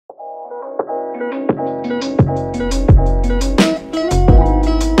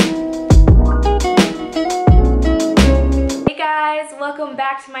Welcome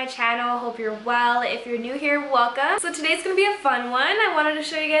back to my channel. Hope you're well. If you're new here, welcome. So today's gonna be a fun one. I wanted to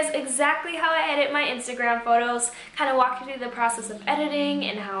show you guys exactly how I edit my Instagram photos, kind of walk you through the process of editing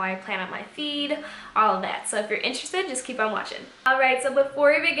and how I plan out my feed, all of that. So if you're interested, just keep on watching. Alright, so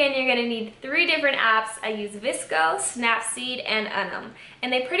before we begin, you're gonna need 3 different apps. I use Vsco, Snapseed, and Unum.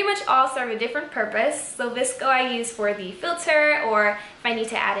 And they pretty much all serve a different purpose. So Vsco I use for the filter, or if I need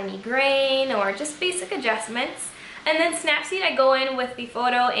to add any grain, or just basic adjustments. And then Snapseed, I go in with the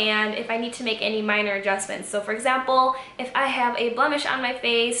photo and if I need to make any minor adjustments. So for example, if I have a blemish on my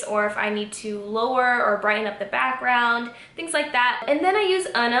face, or if I need to lower or brighten up the background, things like that. And then I use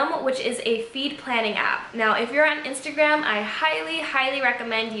Unum, which is a feed planning app. Now, if you're on Instagram, I highly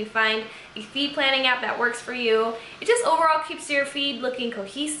recommend you find a feed planning app that works for you. It just overall keeps your feed looking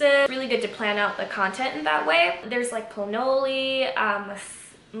cohesive. Really good to plan out the content in that way. There's like Plonoli,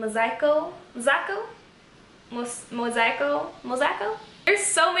 Mosaico? There's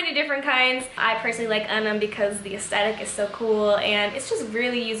so many different kinds. I personally like Unum because the aesthetic is so cool and it's just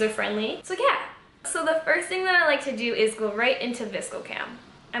really user-friendly. So yeah. So the first thing that I like to do is go right into Vsco Cam.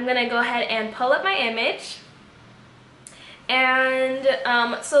 I'm gonna go ahead and pull up my image. And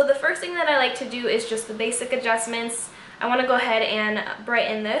so the first thing that I like to do is just the basic adjustments. I want to go ahead and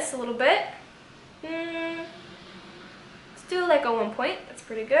brighten this a little bit. Let's do like a 1 point. That's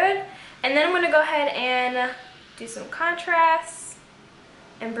pretty good. And then I'm going to go ahead and do some contrast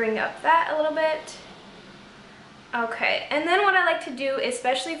and bring up that a little bit. Okay, and then what I like to do,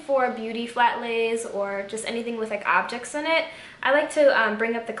 especially for beauty flat lays or just anything with like objects in it, I like to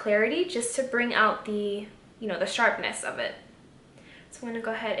bring up the clarity just to bring out the, the sharpness of it. So I'm going to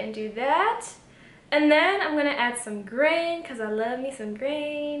go ahead and do that. And then I'm going to add some grain because I love me some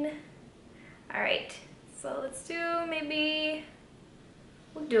grain. Alright, so let's do maybe...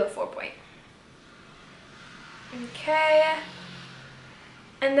 we'll do a 4 point. Okay.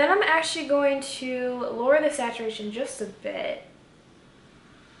 And then I'm actually going to lower the saturation just a bit.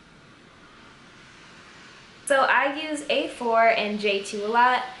 So I use A4 and J2 a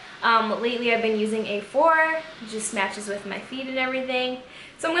lot. Lately I've been using A4. It just matches with my feed and everything.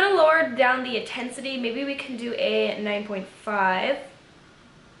 So I'm going to lower down the intensity. Maybe we can do a 9.5.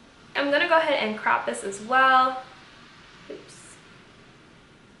 I'm going to go ahead and crop this as well. Oops.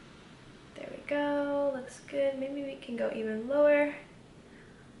 Go, looks good. Maybe we can go even lower.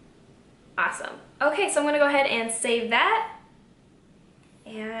 Awesome. Okay, so I'm gonna go ahead and save that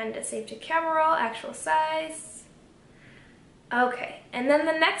and save to camera roll, actual size. Okay, and then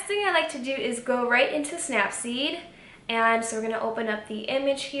the next thing I like to do is go right into Snapseed, and so we're gonna open up the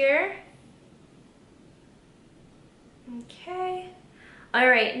image here. Okay. All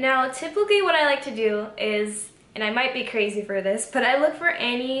right, now typically what I like to do is, and I might be crazy for this, but I look for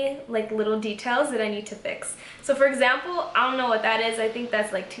any like little details that I need to fix. So for example, I don't know what that is. I think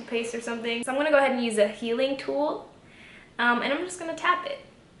that's like toothpaste or something. So I'm gonna go ahead and use a healing tool. And I'm just gonna tap it.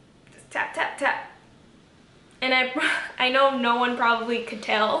 Just tap, tap, tap. And I know no one probably could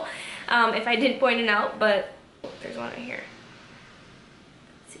tell if I did point it out, but there's one right here.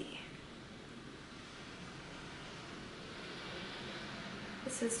 Let's see.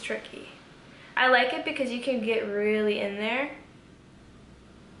 This is tricky. I like it because you can get really in there.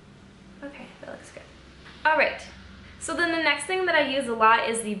 Okay, that looks good. Alright, so then the next thing that I use a lot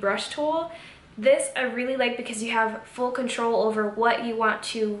is the brush tool. This I really like because you have full control over what you want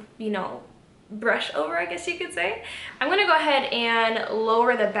to, brush over, I guess you could say. I'm going to go ahead and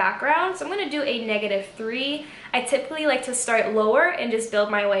lower the background. So I'm going to do a -3. I typically like to start lower and just build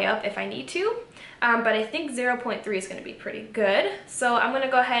my way up if I need to. But I think 0.3 is going to be pretty good. So I'm going to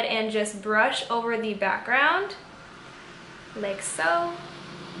go ahead and just brush over the background, like so.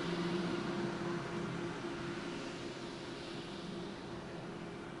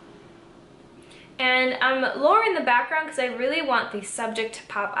 And I'm lowering the background because I really want the subject to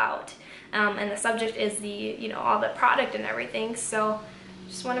pop out. And the subject is the, all the product and everything. So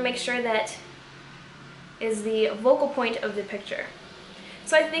just want to make sure that is the vocal point of the picture.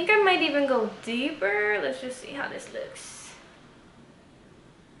 So I think I might even go deeper. Let's just see how this looks.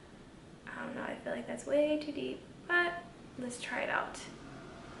 I don't know, I feel like that's way too deep, but let's try it out.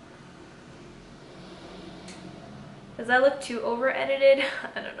 Does that look too over-edited?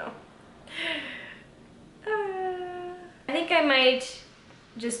 I don't know. I think I might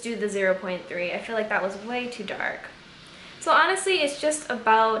just do the 0.3. I feel like that was way too dark. So honestly, it's just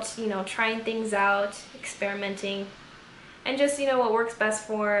about, trying things out, experimenting, and just, what works best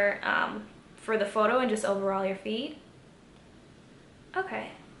for the photo and just overall your feed.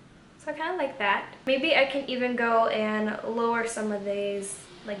 Okay, So I kind of like that. Maybe I can even go and lower some of these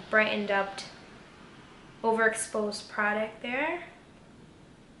like brightened up, overexposed product there.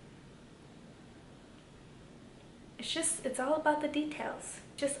 It's all about the details.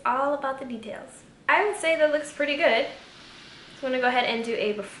 Just all about the details. I would say that looks pretty good. So I'm gonna go ahead and do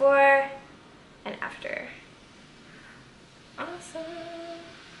a before and after. Awesome.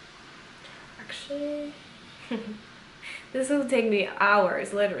 Actually, this will take me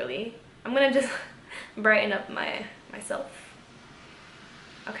hours, literally. I'm gonna just brighten up myself.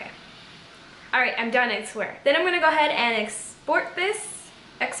 Okay. Alright, I'm done, I swear. Then I'm gonna go ahead and export this.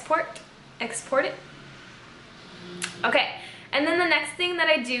 Export it. Okay, and then the next thing that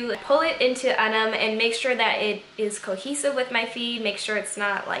I do, pull it into Unum and make sure that it is cohesive with my feed. Make sure it's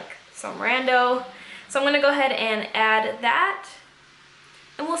not like some rando. So I'm gonna go ahead and add that,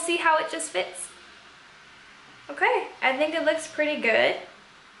 and we'll see how it just fits. Okay, I think it looks pretty good.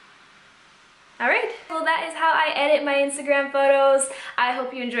 Alright, well that is how I edit my Instagram photos. I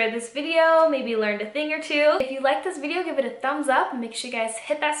hope you enjoyed this video, maybe learned a thing or two. If you like this video, give it a thumbs up. Make sure you guys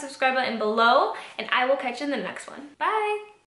hit that subscribe button below, and I will catch you in the next one. Bye!